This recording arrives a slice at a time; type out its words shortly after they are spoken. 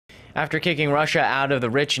After kicking Russia out of the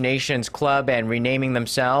Rich Nations Club and renaming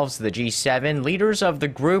themselves the G7, leaders of the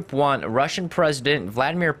group want Russian President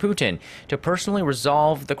Vladimir Putin to personally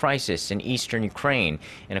resolve the crisis in eastern Ukraine.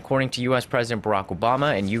 And according to U.S. President Barack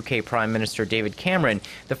Obama and UK Prime Minister David Cameron,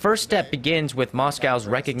 the first step begins with Moscow's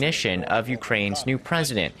recognition of Ukraine's new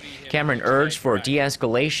president. Cameron urged for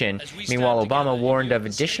de-escalation. Meanwhile, Obama warned of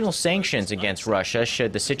additional sanctions against Russia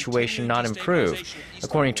should the situation not improve.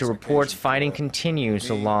 According to reports, fighting continues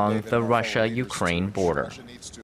along the Russia-Ukraine border.